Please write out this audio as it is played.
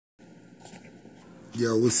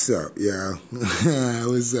Yo, what's up, yo?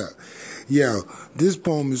 What's up? Yo, this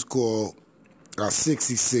poem is called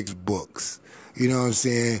 66 Books. You know what I'm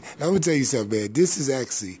saying? Let me tell you something, man. This is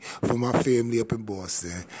actually for my family up in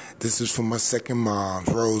Boston. This is for my second mom,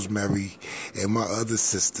 Rosemary, and my other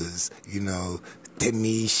sisters,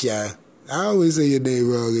 Tanisha. I always say your name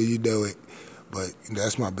wrong and you know it. But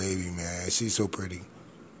that's my baby, man. She's so pretty.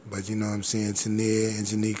 But you know what I'm saying? Tania and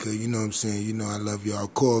Janika, you know what I'm saying? You know I love y'all.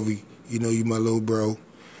 Corey, you know you my little bro.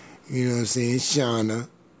 You know what I'm saying? Shauna,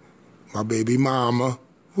 my baby mama.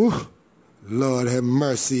 Whew. Lord have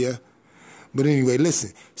mercy. But anyway,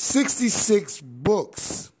 listen. 66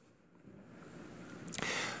 books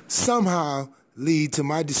somehow lead to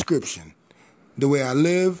my description. The way I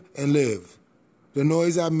live and live. The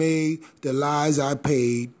noise I made, the lies I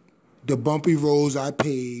paid, the bumpy roads I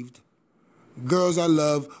paved. Girls I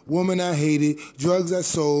love, women I hated, drugs I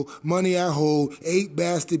sold, money I hold, 8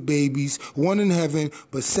 bastard babies, 1 in heaven,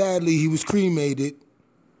 but sadly he was cremated.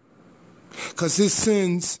 'Cause his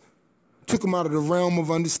sins took him out of the realm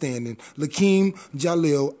of understanding. Lakeem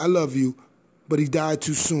Jalil, I love you, but he died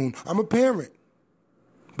too soon. I'm a parent,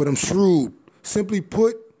 but I'm shrewd. Simply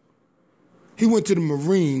put, he went to the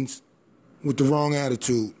Marines with the wrong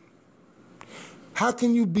attitude. How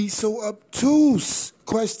can you be so obtuse?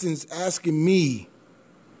 Questions asking me.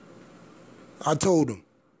 I told him,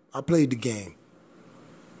 I played the game.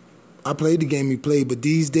 I played the game he played, but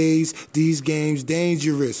these days, these games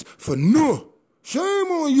dangerous. For no,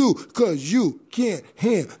 shame on you, 'cause you can't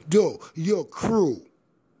handle your crew.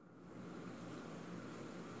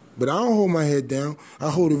 But I don't hold my head down. I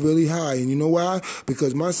hold it really high. And you know why?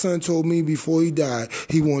 Because my son told me before he died,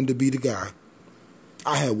 he wanted to be the guy.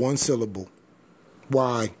 I had 1 syllable.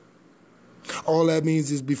 Why? All that means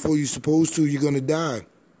is before you're supposed to, you're going to die.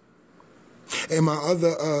 And my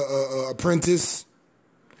other apprentice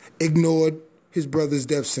ignored his brother's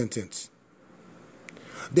death sentence.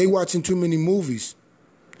 They watching too many movies.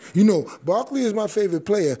 You know, Barkley is my favorite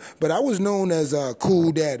player, but I was known as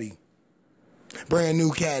Cool Daddy. Brand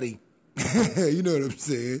new caddy. You know what I'm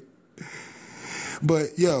saying?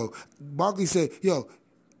 But, yo, Barkley said, yo,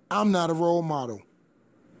 I'm not a role model.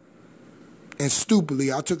 And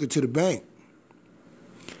stupidly, I took it to the bank.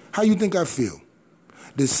 How you think I feel?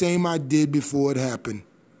 The same I did before it happened.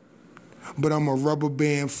 But I'm a rubber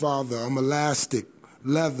band father. I'm elastic,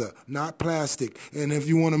 leather, not plastic. And if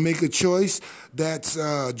you want to make a choice that's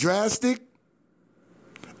drastic,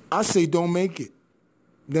 I say don't make it.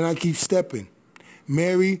 Then I keep stepping.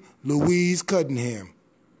 Mary Louise Cunningham.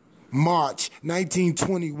 March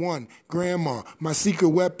 1921, Grandma, my secret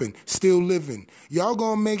weapon, still living. Y'all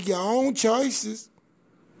gonna make your own choices.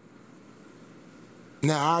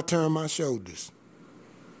 Now I turn my shoulders.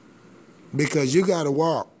 Because you gotta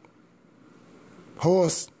walk.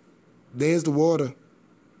 Horse, there's the water.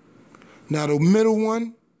 Now the middle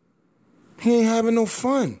one, he ain't having no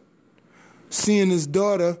fun. Seeing his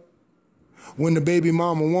daughter when the baby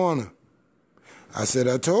mama want her. I said,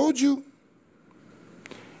 I told you.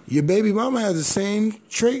 Your baby mama has the same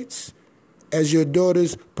traits as your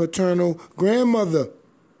daughter's paternal grandmother.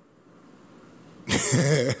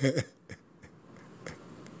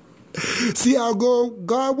 See how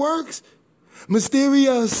God works?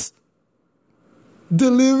 Mysterious.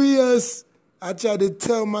 Delirious. I try to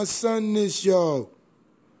tell my son this, y'all.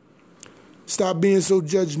 Stop being so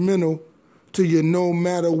judgmental to your no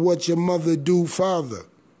matter what your mother do, father.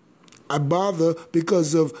 I bother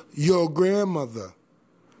because of your grandmother.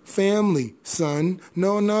 Family, son,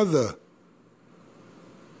 no another.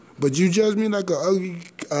 But you judge me like an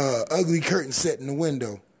ugly curtain set in the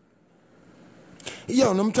window.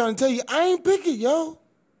 Yo, and I'm trying to tell you, I ain't picky, yo.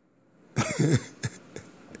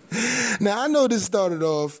 Now, I know this started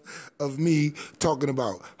off of me talking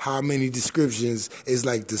about how many descriptions is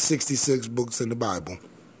like the 66 books in the Bible.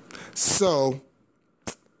 So,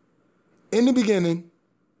 in the beginning,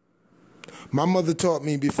 my mother taught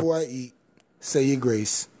me before I eat, say your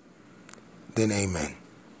grace, then amen.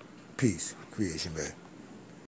 Peace. Creation, babe.